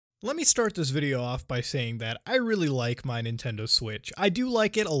Let me start this video off by saying that I really like my Nintendo Switch. I do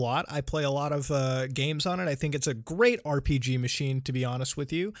like it a lot. I play a lot of games on it. I think it's a great RPG machine, to be honest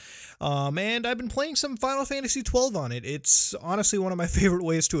with you. And I've been playing some Final Fantasy XII on it. It's honestly one of my favorite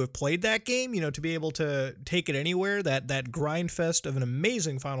ways to have played that game, to be able to take it anywhere, that grind fest of an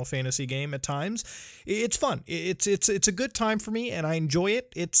amazing Final Fantasy game at times. It's fun. It's a good time for me, and I enjoy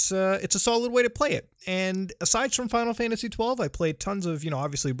it. It's a solid way to play it. And aside from Final Fantasy XII, I played tons of,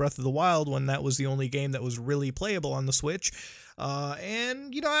 obviously Breath of the Wild when that was the only game that was really playable on the Switch.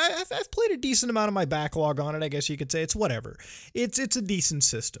 And I've played a decent amount of my backlog on it, I guess you could say. It's whatever. It's a decent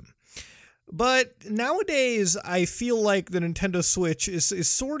system. But nowadays, I feel like the Nintendo Switch is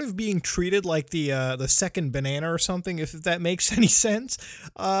sort of being treated like the second banana or something, if that makes any sense.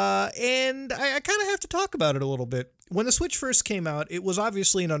 And I kind of have to talk about it a little bit. When the Switch first came out, it was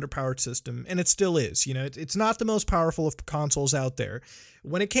obviously an underpowered system, and it still is. It's not the most powerful of consoles out there.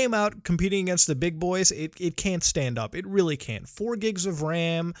 When it came out, competing against the big boys, it can't stand up. It really can't. 4 gigs of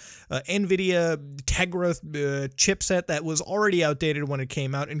RAM, NVIDIA Tegra chipset that was already outdated when it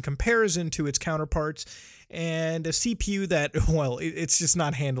came out in comparison to its counterparts, and a CPU that, well, it's just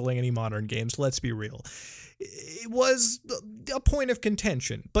not handling any modern games, let's be real. It was a point of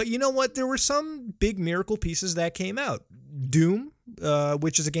contention. But you know what? There were some big miracle pieces that came out. Doom,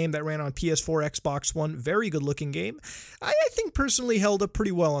 which is a game that ran on PS4, Xbox One, very good looking game. I think personally held up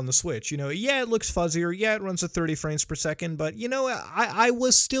pretty well on the Switch. Yeah, it looks fuzzier. Yeah, it runs at 30 frames per second. But, I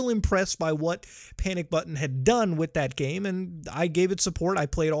was still impressed by what Panic Button had done with that game. And I gave it support. I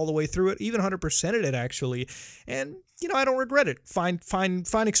played all the way through it, even 100%ed it actually. And, I don't regret it.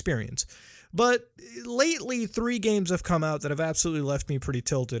 Fine experience. But lately, 3 games have come out that have absolutely left me pretty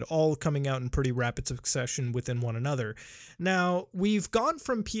tilted, all coming out in pretty rapid succession within one another. Now, we've gone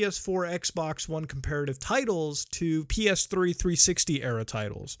from PS4, Xbox One comparative titles to PS3 360 era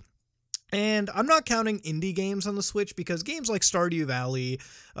titles. And I'm not counting indie games on the Switch because games like Stardew Valley,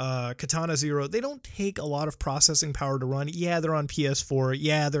 Katana Zero, they don't take a lot of processing power to run. Yeah, they're on PS4.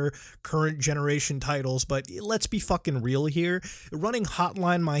 Yeah, they're current generation titles, but let's be fucking real here. Running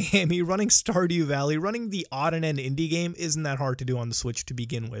Hotline Miami, running Stardew Valley, running the odd and end indie game isn't that hard to do on the Switch to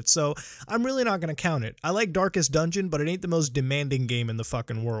begin with, so I'm really not going to count it. I like Darkest Dungeon, but it ain't the most demanding game in the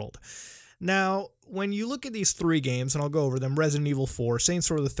fucking world. Now, when you look at these 3 games, and I'll go over them, Resident Evil 4,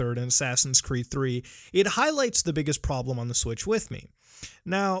 Saints Row the Third, and Assassin's Creed 3, it highlights the biggest problem on the Switch with me.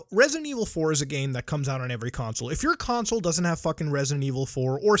 Now, Resident Evil 4 is a game that comes out on every console. If your console doesn't have fucking Resident Evil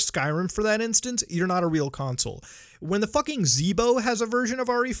 4, or Skyrim for that instance, you're not a real console. When the fucking Zeebo has a version of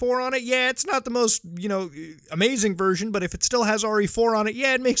RE4 on it, yeah, it's not the most, amazing version, but if it still has RE4 on it,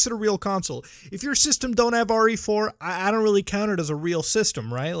 yeah, it makes it a real console. If your system don't have RE4, I don't really count it as a real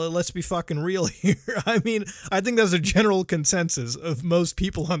system, right? Let's be fucking real here. I mean, I think that's a general consensus of most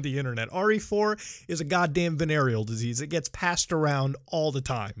people on the internet. RE4 is a goddamn venereal disease. It gets passed around all the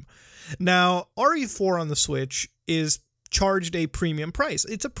time. Now, RE4 on the Switch is charged a premium price.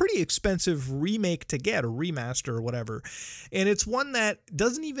 It's a pretty expensive remake to get, a remaster or whatever, and it's one that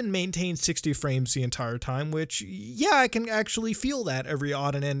doesn't even maintain 60 frames the entire time, which, yeah, I can actually feel that every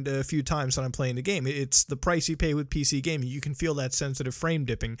odd and end a few times when I'm playing the game. It's the price you pay with PC gaming. You can feel that sensitive frame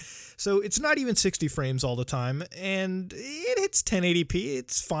dipping. So it's not even 60 frames all the time, and it hits 1080p.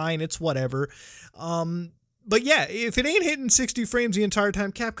 It's fine. It's whatever. But yeah, if it ain't hitting 60 frames the entire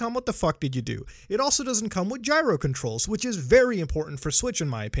time, Capcom, what the fuck did you do? It also doesn't come with gyro controls, which is very important for Switch in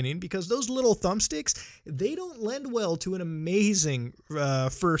my opinion, because those little thumbsticks, they don't lend well to an amazing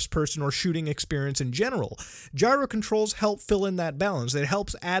first-person or shooting experience in general. Gyro controls help fill in that balance. It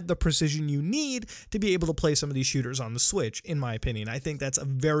helps add the precision you need to be able to play some of these shooters on the Switch, in my opinion. I think that's a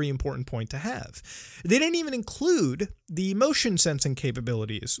very important point to have. They didn't even include the motion sensing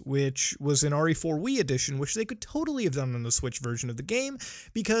capabilities, which was in RE4 Wii Edition, which they could totally have done on the Switch version of the game,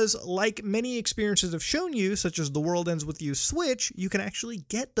 because like many experiences have shown you, such as The World Ends With You Switch, you can actually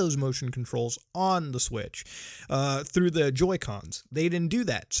get those motion controls on the Switch through the Joy-Cons. They didn't do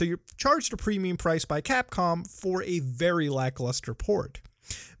that, so you're charged a premium price by Capcom for a very lackluster port.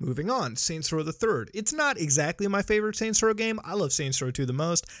 Moving on, Saints Row the Third. It's not exactly my favorite Saints Row game. I love Saints Row 2 the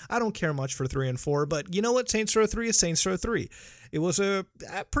most. I don't care much for 3 and 4, but you know what? Saints Row 3 is Saints Row 3. It was a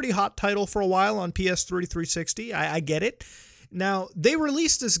pretty hot title for a while on PS3 360. I get it. Now, they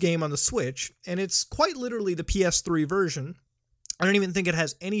released this game on the Switch, and it's quite literally the PS3 version. I don't even think it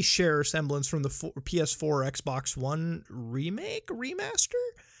has any share or semblance from the PS4 or Xbox One remaster?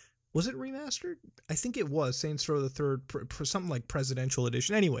 Was it remastered? I think it was. Saints Row the Third, something like Presidential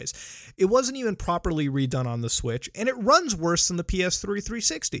Edition. Anyways, it wasn't even properly redone on the Switch, and it runs worse than the PS3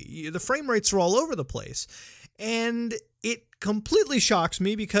 360. The frame rates are all over the place, and it completely shocks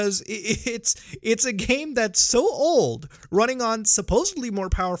me because it's a game that's so old, running on supposedly more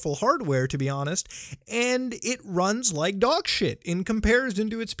powerful hardware, to be honest, and it runs like dog shit in comparison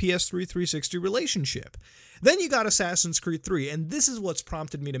to its PS3 360 relationship. Then you got Assassin's Creed 3, and this is what's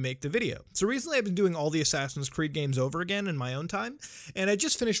prompted me to make the video. So recently I've been doing all the Assassin's Creed games over again in my own time, and I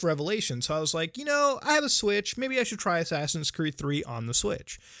just finished Revelation, so I was like, you know, I have a Switch, maybe I should try Assassin's Creed 3 on the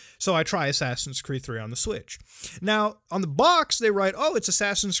Switch. So I try Assassin's Creed 3 on the Switch. Now, on the box, they write, oh, it's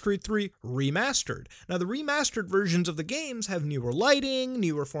Assassin's Creed 3 Remastered. Now, the remastered versions of the games have newer lighting,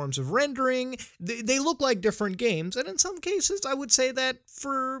 newer forms of rendering. They look like different games, and in some cases, I would say that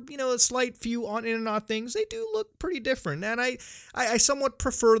for, you know, a slight few on in and out things, they do look pretty different, and I somewhat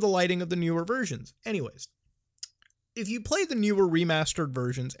prefer the lighting of the newer versions. Anyways, if you play the newer remastered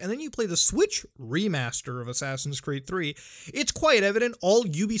versions and then you play the Switch remaster of Assassin's Creed 3, it's quite evident all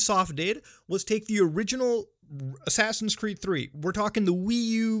Ubisoft did was take the original Assassin's Creed 3, we're talking the Wii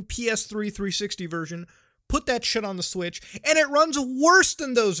U PS3 360 version, put that shit on the Switch, and it runs worse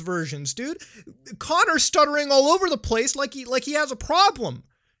than those versions, dude. Connor's stuttering all over the place like he has a problem.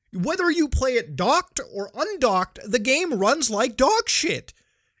 Whether you play it docked or undocked, the game runs like dog shit.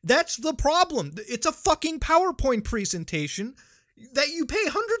 That's the problem. It's a fucking PowerPoint presentation that you pay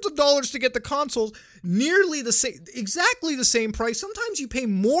hundreds of dollars to get the consoles, nearly the same, exactly the same price. Sometimes you pay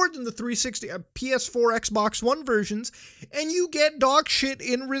more than the 360, PS4, Xbox One versions, and you get dog shit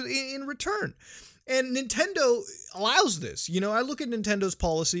in return. And Nintendo allows this. You know, I look at Nintendo's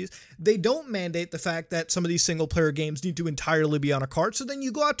policies. They don't mandate the fact that some of these single-player games need to entirely be on a cart. So then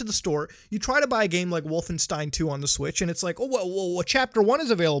you go out to the store, you try to buy a game like Wolfenstein 2 on the Switch, and it's like, oh, well, Chapter 1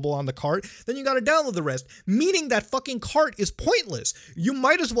 is available on the cart. Then you got to download the rest, meaning that fucking cart is pointless. You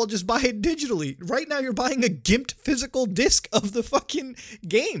might as well just buy it digitally. Right now, you're buying a gimped physical disc of the fucking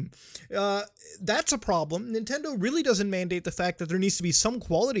game. That's a problem. Nintendo really doesn't mandate the fact that there needs to be some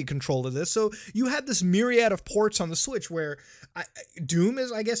quality control to this. So you have this myriad of ports on the Switch where Doom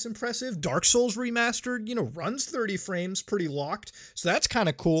is, I guess, impressive. Dark Souls Remastered, you know, runs 30 frames, pretty locked. So that's kind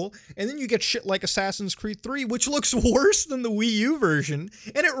of cool. And then you get shit like Assassin's Creed 3, which looks worse than the Wii U version.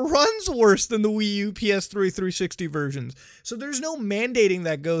 And it runs worse than the Wii U PS3 360 versions. So there's no mandating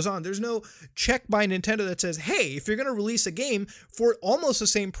that goes on. There's no check by Nintendo that says, hey, if you're going to release a game for almost the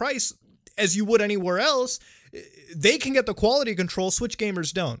same price as you would anywhere else, they can get the quality control, Switch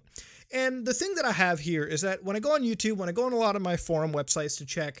gamers don't. And the thing that I have here is that when I go on YouTube, when I go on a lot of my forum websites to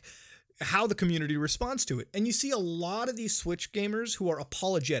check how the community responds to it, and you see a lot of these Switch gamers who are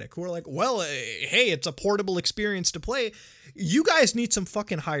apologetic, who are like, well, hey, it's a portable experience to play. You guys need some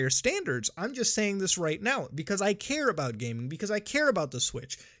fucking higher standards. I'm just saying this right now because I care about gaming, because I care about the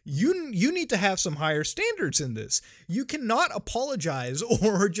Switch. You need to have some higher standards in this. You cannot apologize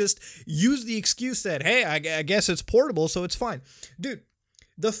or just use the excuse that, hey, I guess it's portable, so it's fine. Dude,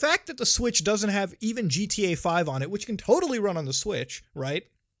 the fact that the Switch doesn't have even GTA 5 on it, which can totally run on the Switch, right,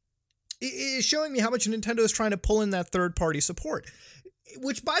 is showing me how much Nintendo is trying to pull in that third-party support,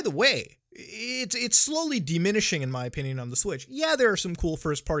 which, by the way, it's slowly diminishing, in my opinion, on the Switch. Yeah, there are some cool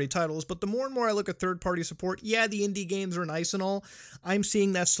first-party titles, but the more and more I look at third-party support, yeah, the indie games are nice and all, I'm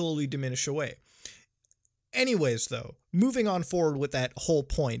seeing that slowly diminish away. Anyways, though, moving on forward with that whole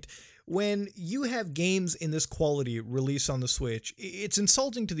point, when you have games in this quality released on the Switch, it's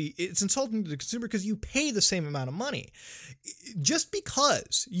insulting to the consumer because you pay the same amount of money. Just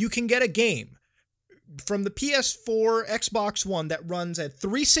because you can get a game from the PS4, Xbox One that runs at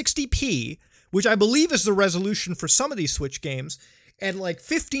 360p, which I believe is the resolution for some of these Switch games, and like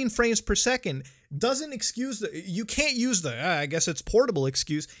 15 frames per second, doesn't excuse you can't use the, I guess it's portable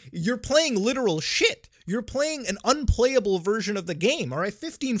excuse. You're playing literal shit. You're playing an unplayable version of the game, all right?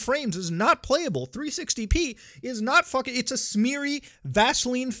 15 frames is not playable. 360p is not fucking, it's a smeary,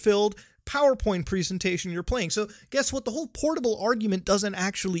 Vaseline-filled PowerPoint presentation you're playing. So guess what? The whole portable argument doesn't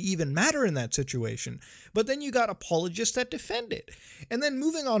actually even matter in that situation. But then you got apologists that defend it. And then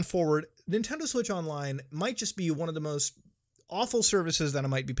moving on forward, Nintendo Switch Online might just be one of the most awful services that I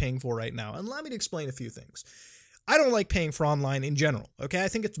might be paying for right now. And allow me to explain a few things. I don't like paying for online in general, okay? I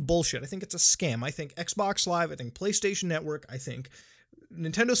think it's bullshit. I think it's a scam. I think Xbox Live, I think PlayStation Network, I think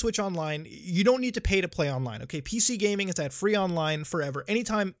Nintendo Switch Online, you don't need to pay to play online, okay? PC gaming has had free online forever.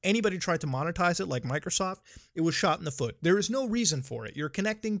 Anytime anybody tried to monetize it, like Microsoft, it was shot in the foot. There is no reason for it. You're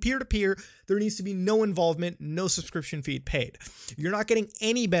connecting peer-to-peer. There needs to be no involvement, no subscription fee paid. You're not getting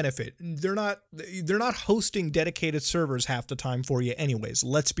any benefit. They're not hosting dedicated servers half the time for you anyways.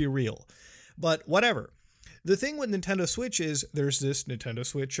 Let's be real. But whatever. The thing with Nintendo Switch is there's this Nintendo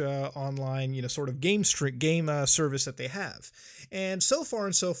Switch online, sort of game service that they have. And so far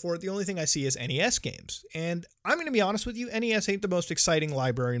and so forth, the only thing I see is NES games. And I'm going to be honest with you, NES ain't the most exciting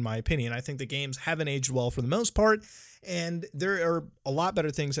library in my opinion. I think the games haven't aged well for the most part, and there are a lot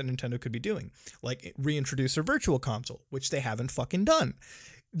better things that Nintendo could be doing, like reintroduce their Virtual Console, which they haven't fucking done.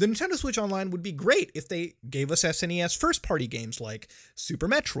 The Nintendo Switch Online would be great if they gave us SNES first-party games like Super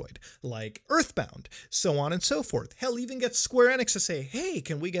Metroid, like Earthbound, so on and so forth. Hell, even get Square Enix to say, hey,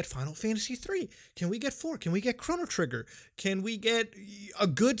 can we get Final Fantasy III? Can we get 4? Can we get Chrono Trigger? Can we get a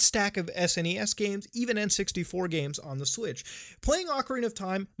good stack of SNES games, even N64 games on the Switch? Playing Ocarina of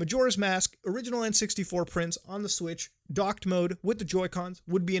Time, Majora's Mask, original N64 prints on the Switch, docked mode with the Joy-Cons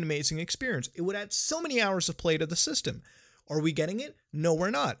would be an amazing experience. It would add so many hours of play to the system. Are we getting it? No, we're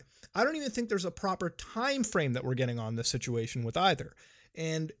not. I don't even think there's a proper time frame that we're getting on this situation with either.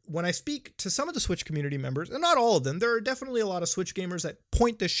 And when I speak to some of the Switch community members, and not all of them, there are definitely a lot of Switch gamers that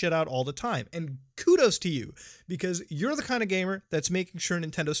point this shit out all the time. And kudos to you, because you're the kind of gamer that's making sure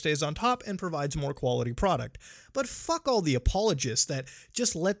Nintendo stays on top and provides more quality product. But fuck all the apologists that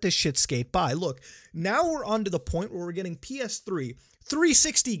just let this shit skate by. Look, now we're on to the point where we're getting PS3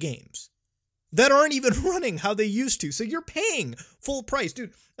 360 games that aren't even running how they used to. So you're paying full price.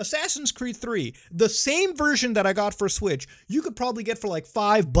 Dude, Assassin's Creed 3, the same version that I got for Switch, you could probably get for like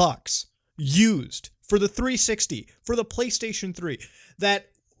 $5 used for the 360, for the PlayStation 3, that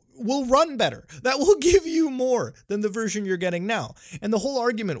will run better, that will give you more than the version you're getting now. And the whole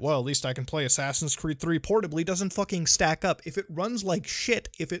argument, well, at least I can play Assassin's Creed 3 portably, doesn't fucking stack up. If it runs like shit,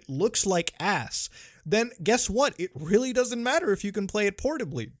 if it looks like ass, then guess what? It really doesn't matter if you can play it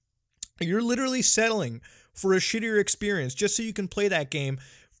portably. You're literally settling for a shittier experience just so you can play that game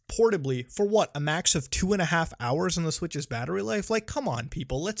portably for what, a max of 2.5 hours on the Switch's battery life? Like, come on,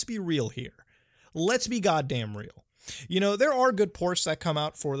 people, let's be real here. Let's be goddamn real. There are good ports that come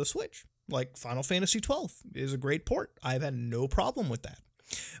out for the Switch, like Final Fantasy XII is a great port. I've had no problem with that.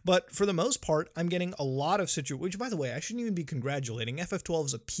 But for the most part, I'm getting a lot of situations, which, by the way, I shouldn't even be congratulating. FF12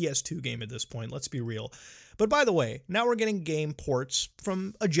 is a PS2 game at this point, let's be real. But by the way, now we're getting game ports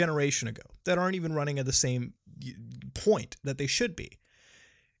from a generation ago that aren't even running at the same point that they should be.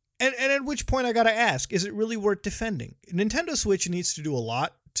 And at which point I gotta ask, is it really worth defending? Nintendo Switch needs to do a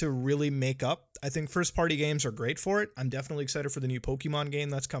lot to really make up. I think first-party games are great for it. I'm definitely excited for the new Pokemon game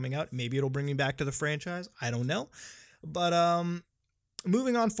that's coming out. Maybe it'll bring me back to the franchise. I don't know. But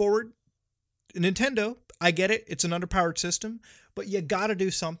moving on forward, Nintendo, I get it. It's an underpowered system, but you gotta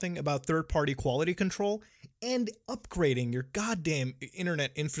do something about third-party quality control and upgrading your goddamn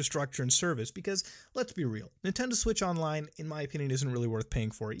internet infrastructure and service, because let's be real, Nintendo Switch Online, in my opinion, isn't really worth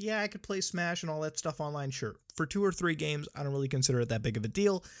paying for it. Yeah, I could play Smash and all that stuff online, sure. For 2 or 3 games, I don't really consider it that big of a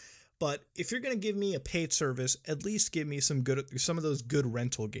deal. But if you're going to give me a paid service, at least give me some of those good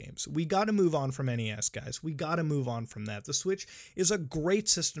rental games. We got to move on from NES, guys. We got to move on from that. The Switch is a great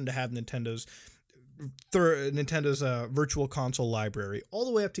system to have Nintendo's Virtual Console library, all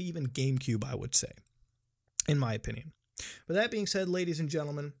the way up to even GameCube, I would say, in my opinion. With that being said, ladies and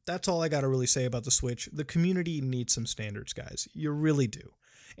gentlemen, that's all I got to really say about the Switch. The community needs some standards, guys. You really do.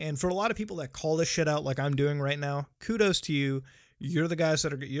 And for a lot of people that call this shit out like I'm doing right now, kudos to you. You're the guys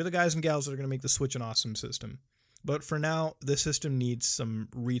and gals that are going to make the Switch an awesome system. But for now, the system needs some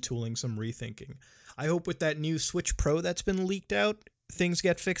retooling, some rethinking. I hope with that new Switch Pro that's been leaked out, things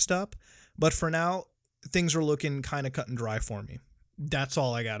get fixed up. But for now, things are looking kind of cut and dry for me. That's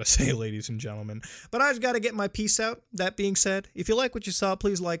all I gotta say, ladies and gentlemen. But I've got to get my piece out. That being said, if you like what you saw,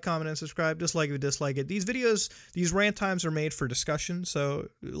 please like, comment, and subscribe. Dislike if you dislike it. These videos, these rant times are made for discussion, so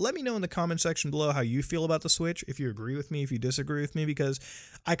let me know in the comment section below how you feel about the Switch, if you agree with me, if you disagree with me, because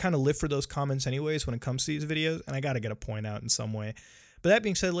I kind of live for those comments anyways when it comes to these videos, and I gotta get a point out in some way. But that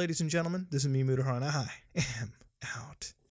being said, ladies and gentlemen, this is me, Mutahar, and I am out.